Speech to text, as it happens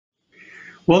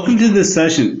Welcome to this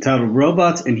session titled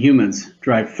Robots and Humans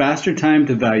Drive Faster Time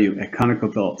to Value at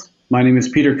ConocoPhillips. My name is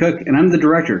Peter Cook, and I'm the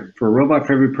Director for Robot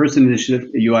for Every Person initiative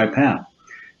at UiPath.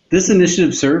 This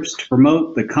initiative serves to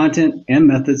promote the content and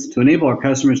methods to enable our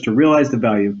customers to realize the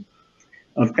value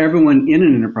of everyone in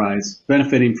an enterprise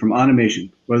benefiting from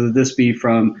automation, whether this be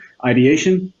from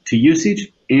ideation to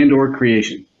usage and or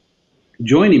creation.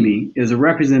 Joining me is a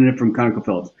representative from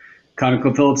ConocoPhillips.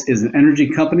 ConocoPhillips is an energy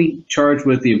company charged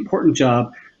with the important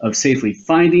job of safely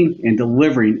finding and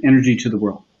delivering energy to the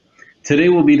world. Today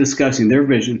we'll be discussing their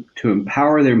vision to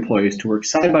empower their employees to work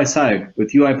side by side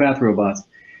with UiPath robots,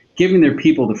 giving their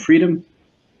people the freedom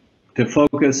to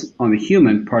focus on the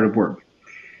human part of work.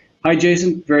 Hi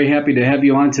Jason, very happy to have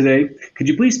you on today. Could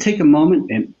you please take a moment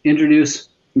and introduce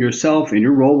yourself and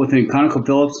your role within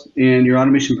ConocoPhillips and your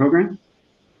automation program?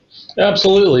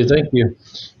 Absolutely, thank you.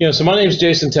 So my name is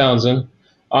Jason Townsend.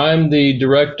 I'm the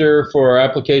Director for our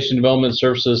Application Development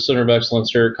Services Center of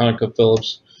Excellence here at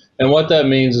ConocoPhillips. And what that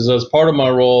means is, as part of my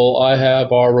role, I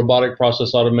have our Robotic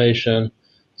Process Automation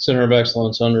Center of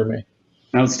Excellence under me.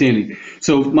 Outstanding.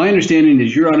 So my understanding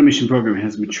is your automation program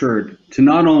has matured to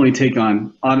not only take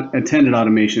on attended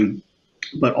automation,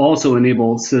 but also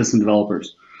enable citizen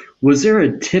developers. Was there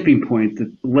a tipping point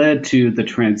that led to the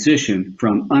transition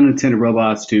from unattended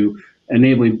robots to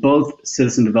enabling both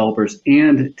citizen developers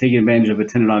and taking advantage of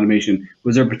attended automation?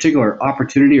 Was there a particular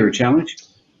opportunity or challenge?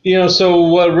 So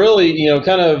what really,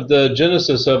 kind of the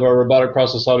genesis of our robotic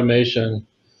process automation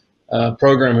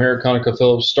program here at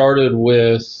ConocoPhillips started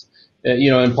with,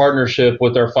 in partnership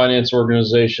with our finance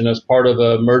organization as part of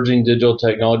Emerging Digital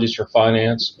Technologies for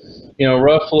Finance,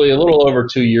 roughly a little over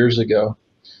 2 years ago.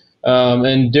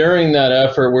 And during that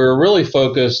effort, we were really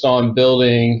focused on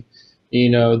building,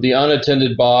 the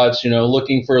unattended bots,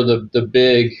 looking for the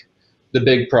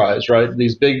big prize, right?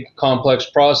 These big complex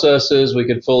processes we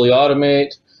could fully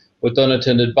automate with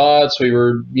unattended bots. We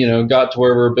were, got to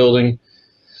where we were building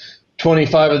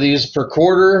 25 of these per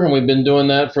quarter, and we've been doing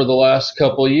that for the last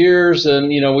couple of years. And,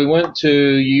 we went to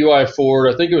UI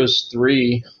Forward, I think it was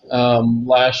 3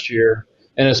 last year.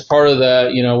 And as part of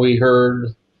that, we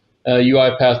heard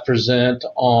UiPath present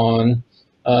on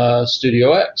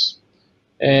Studio X.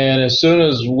 And as soon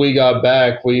as we got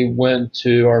back, we went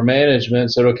to our management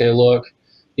and said, okay, look,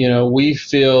 we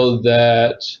feel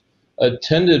that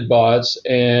attended bots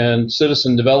and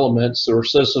citizen developments or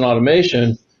citizen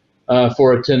automation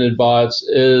for attended bots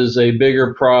is a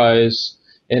bigger prize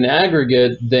in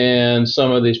aggregate than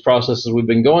some of these processes we've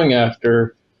been going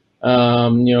after.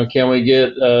 Can we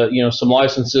get, some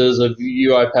licenses of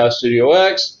UiPath Studio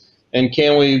X? And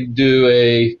can we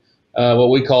do what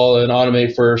we call an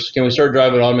automate first? Can we start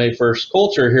driving an automate first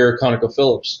culture here at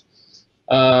ConocoPhillips?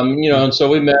 And so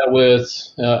we met with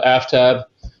Aftab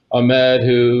Ahmed,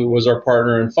 who was our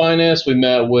partner in finance. We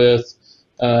met with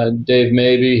Dave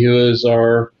Mabey, who is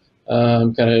our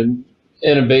kind of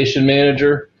innovation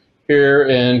manager here,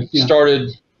 and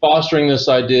started fostering this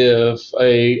idea of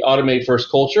a automate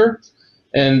first culture.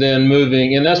 And then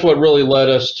moving, and that's what really led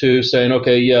us to saying,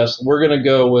 okay, yes, we're going to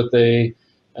go with a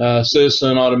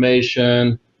citizen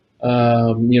automation,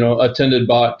 attended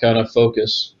bot kind of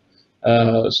focus,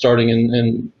 starting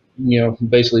in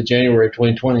basically January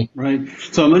 2020. Right.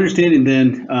 So I'm understanding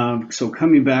then, so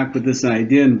coming back with this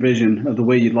idea and vision of the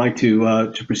way you'd like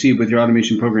to proceed with your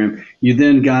automation program, you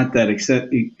then got that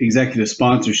executive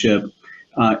sponsorship.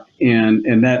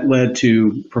 And that led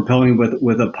to propelling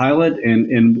with a pilot.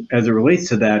 And as it relates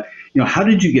to that, how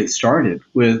did you get started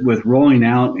with rolling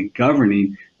out and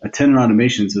governing attended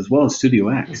automations as well as Studio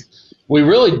X? We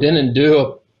really didn't do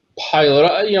a pilot.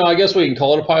 I guess we can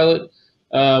call it a pilot.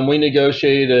 We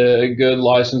negotiated a good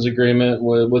license agreement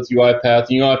with UiPath.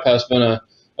 UiPath's been a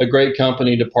great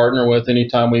company to partner with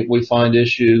anytime we find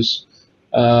issues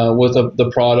with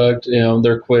the product.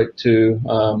 They're quick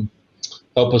to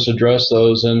help us address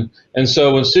those. And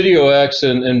so when Studio X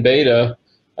in beta,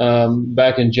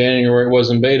 back in January, it was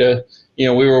in beta, we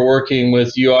were working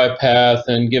with UiPath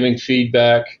and giving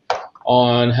feedback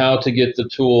on how to get the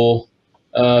tool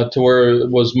to where it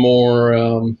was more,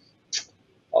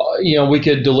 we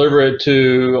could deliver it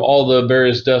to all the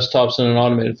various desktops in an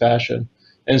automated fashion.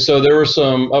 And so there were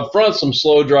some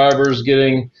slow drivers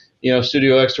getting,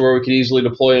 Studio X to where we could easily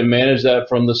deploy and manage that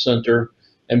from the center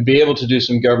and be able to do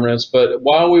some governance. But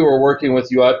while we were working with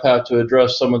UiPath to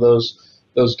address some of those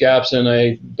gaps in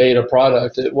a beta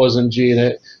product, it wasn't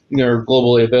GA,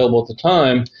 globally available at the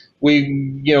time.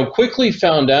 We, quickly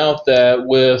found out that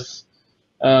with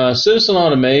citizen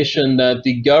automation, that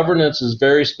the governance is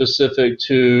very specific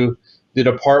to the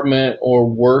department or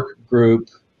work group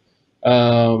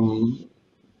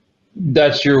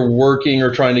that you're working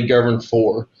or trying to govern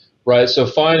for, right? So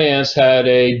finance had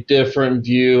a different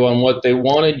view on what they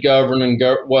wanted governed and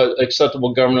what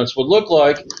acceptable governance would look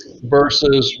like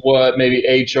versus what maybe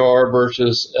HR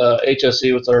versus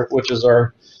HSE, which is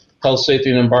our health, safety,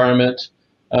 and environment,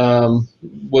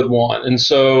 would want. And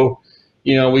so,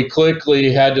 we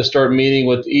quickly had to start meeting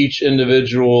with each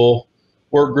individual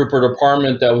work group or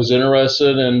department that was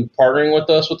interested in partnering with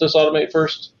us with this Automate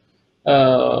First,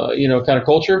 kind of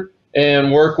culture,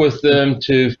 and work with them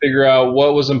to figure out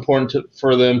what was important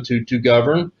for them to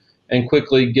govern, and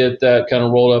quickly get that kind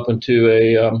of rolled up into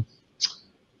a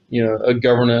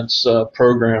governance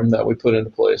program that we put into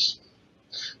place.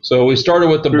 So we started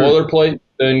with the boilerplate,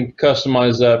 then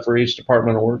customized that for each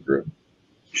department or work group.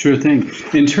 Sure thing.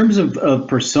 In terms of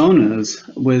personas,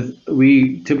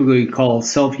 we typically call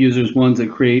self-users ones that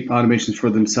create automations for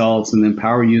themselves, and then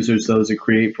power users those that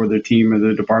create for their team or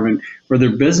their department or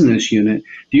their business unit.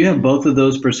 Do you have both of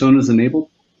those personas enabled?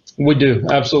 We do,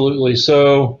 absolutely.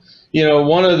 So,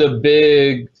 one of the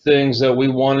big things that we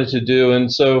wanted to do,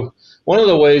 and so one of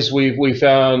the ways we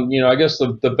found, I guess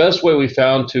the best way we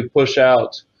found to push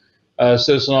out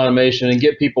citizen automation and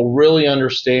get people really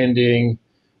understanding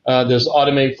this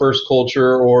automate first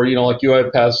culture, or like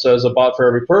UiPath says, a bot for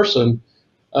every person,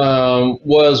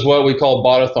 was what we call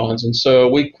botathons. And so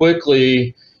we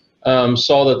quickly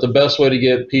saw that the best way to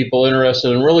get people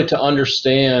interested and really to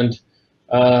understand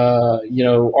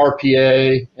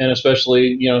RPA and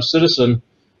especially citizen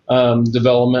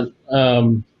development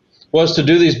was to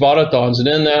do these botathons. And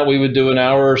in that we would do an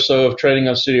hour or so of training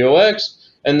on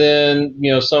StudioX, and then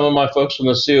some of my folks from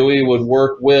the COE would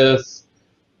work with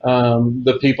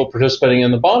the people participating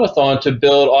in the botathon to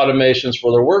build automations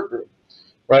for their work group,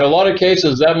 right? A lot of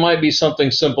cases that might be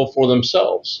something simple for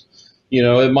themselves.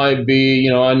 It might be,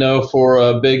 I know for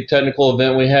a big technical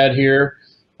event we had here,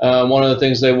 one of the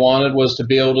things they wanted was to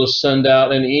be able to send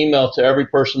out an email to every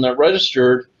person that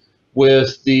registered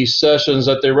with the sessions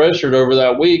that they registered over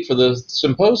that week for the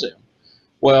symposium.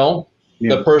 Well,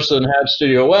 the person had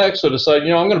StudioX, so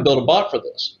decided, I'm going to build a bot for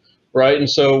this. Right. And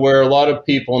so where a lot of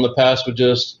people in the past would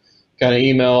just kind of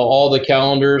email all the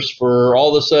calendars for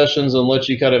all the sessions and let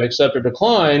you kind of accept or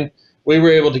decline, we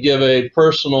were able to give a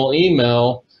personal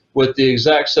email with the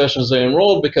exact sessions they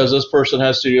enrolled, because this person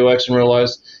has StudioX and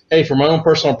realized, hey, for my own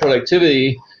personal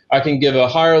productivity, I can give a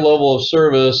higher level of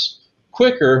service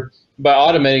quicker by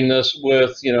automating this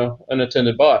with, an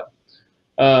attended bot.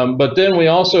 But then we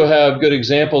also have good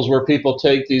examples where people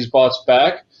take these bots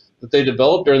back that they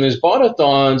developed during these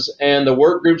botathons, and the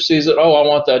work group sees it, oh, I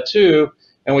want that too,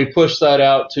 and we push that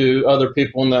out to other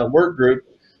people in that work group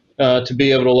to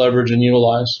be able to leverage and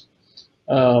utilize.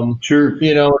 Sure.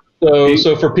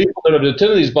 So for people that have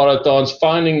attended these botathons,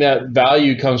 finding that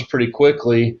value comes pretty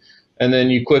quickly, and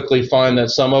then you quickly find that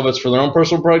some of it's for their own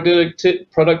personal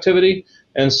productivity,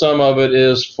 and some of it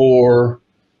is for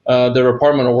their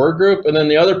department or work group, and then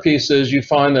the other piece is you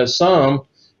find that some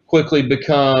quickly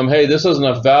become, hey, this has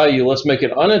enough value, let's make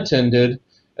it unattended,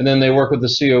 and then they work with the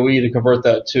COE to convert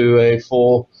that to a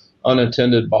full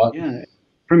unattended bot. Yeah.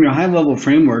 From your high-level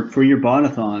framework for your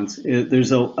botathons,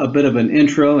 there's a bit of an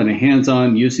intro and a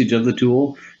hands-on usage of the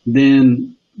tool.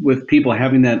 Then with people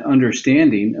having that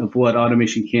understanding of what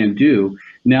automation can do,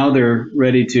 now they're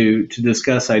ready to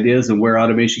discuss ideas and where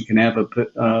automation can have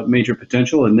a major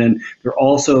potential. And then they're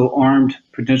also armed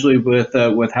potentially with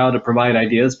how to provide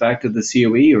ideas back to the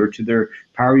COE or to their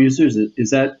power users.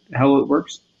 Is that how it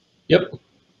works? Yep.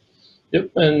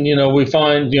 And, we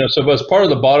find, so as part of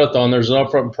the botathon, there's an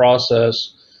upfront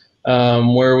process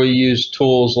where we use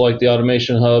tools like the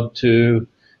Automation Hub to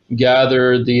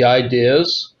gather the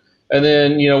ideas. And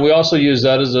then, we also use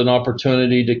that as an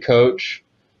opportunity to coach.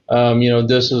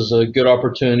 This is a good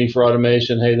opportunity for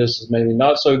automation. Hey, this is maybe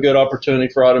not so good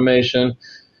opportunity for automation.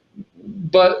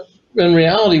 But in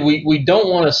reality, we don't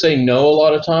want to say no a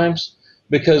lot of times,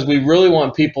 because we really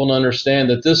want people to understand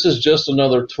that this is just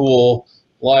another tool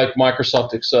like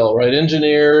Microsoft Excel, right?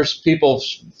 Engineers, people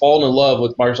fall in love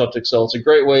with Microsoft Excel. It's a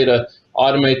great way to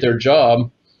automate their job,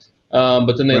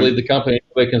 but then they leave the company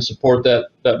so they can support that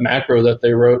macro that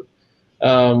they wrote.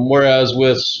 Whereas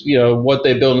with what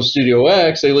they build in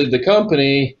StudioX, they leave the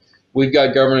company. We've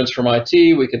got governance from IT.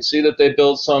 We can see that they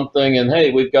built something, and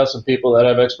hey, we've got some people that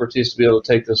have expertise to be able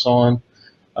to take this on.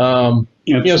 So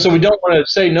we don't want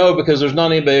to say no, because there's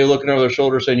not anybody looking over their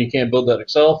shoulder saying you can't build that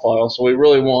Excel file. So we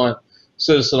really want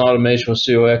citizen automation with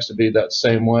COX to be that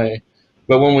same way.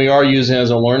 But when we are using it as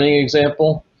a learning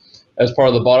example, as part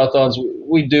of the botathons,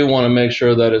 we do want to make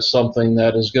sure that it's something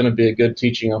that is going to be a good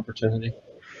teaching opportunity.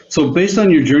 So based on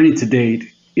your journey to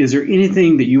date, is there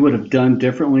anything that you would have done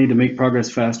differently to make progress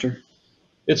faster?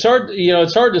 It's hard,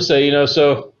 it's hard to say,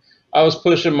 so I was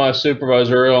pushing my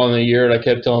supervisor early on in the year, and I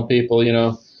kept telling people,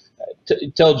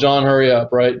 tell John hurry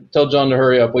up, right? Tell John to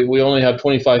hurry up. We only have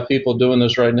 25 people doing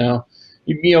this right now.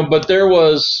 But there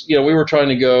was, we were trying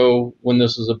to go when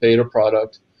this is a beta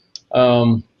product.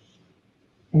 And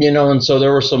so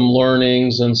there were some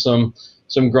learnings and some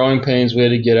growing pains we had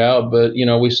to get out. But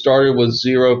we started with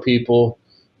 0 people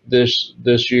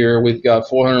this year. We've got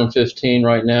 415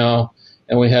 right now,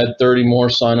 and we had 30 more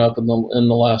sign up in the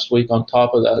last week on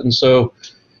top of that. And so,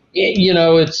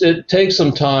 it takes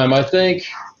some time. I think,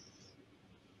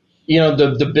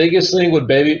 the biggest thing would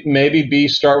maybe be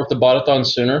start with the botathon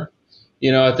sooner.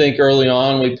 I think early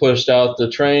on we pushed out the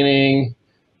training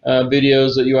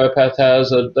videos that UiPath has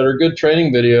that are good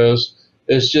training videos.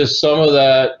 It's just some of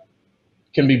that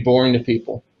can be boring to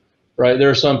people, right? There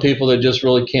are some people that just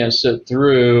really can't sit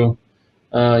through,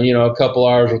 a couple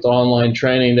hours with online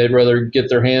training. They'd rather get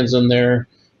their hands in there,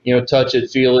 touch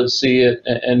it, feel it, see it,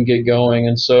 and get going.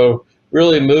 And so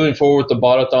really moving forward with the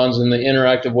botathons and the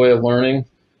interactive way of learning,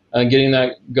 getting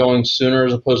that going sooner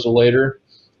as opposed to later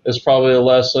is probably a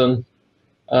lesson.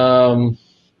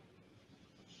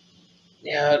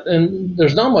 Yeah, and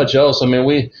there's not much else. I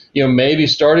mean, maybe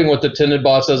starting with attended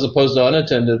bots as opposed to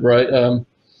unattended, right?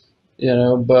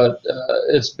 But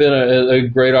it's been a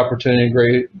great opportunity,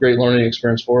 great learning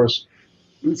experience for us.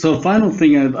 So, final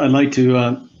thing I'd like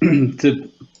to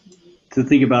to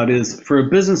think about is for a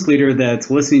business leader that's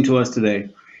listening to us today,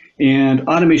 and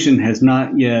automation has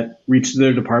not yet reached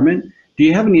their department. Do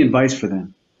you have any advice for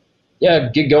them? Yeah,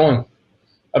 get going.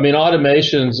 I mean,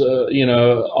 automation's,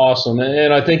 awesome.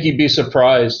 And I think you'd be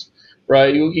surprised,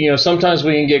 right? Sometimes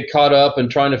we can get caught up in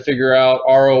trying to figure out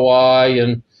ROI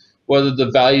and whether the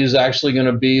value is actually going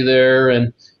to be there.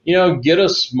 And, get a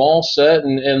small set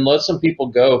and let some people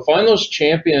go. Find those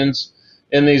champions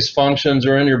in these functions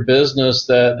or in your business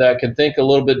that can think a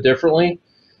little bit differently.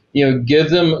 Give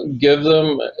them,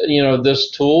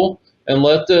 this tool and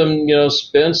let them,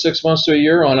 spend 6 months to a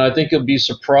year on it. I think you'll be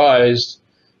surprised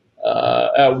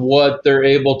at what they're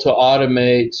able to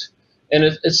automate. And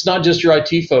it's not just your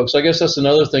IT folks. I guess that's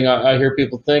another thing I hear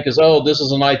people think is, oh, this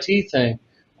is an IT thing.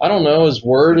 I don't know, is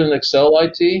Word and Excel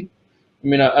IT? I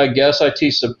mean, I guess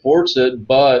IT supports it,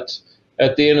 but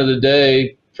at the end of the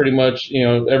day, pretty much,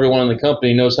 everyone in the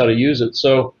company knows how to use it.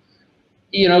 So,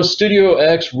 Studio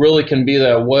X really can be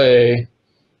that way,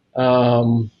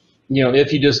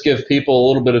 if you just give people a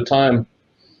little bit of time,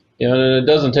 and it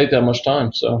doesn't take that much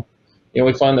time. So,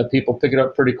 we find that people pick it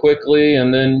up pretty quickly,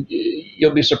 and then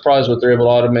you'll be surprised what they're able to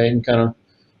automate and kind of,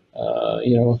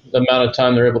 the amount of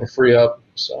time they're able to free up.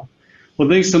 So, well,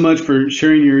 thanks so much for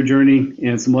sharing your journey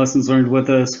and some lessons learned with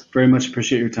us. Very much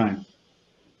appreciate your time.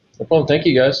 No problem. Thank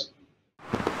you, guys.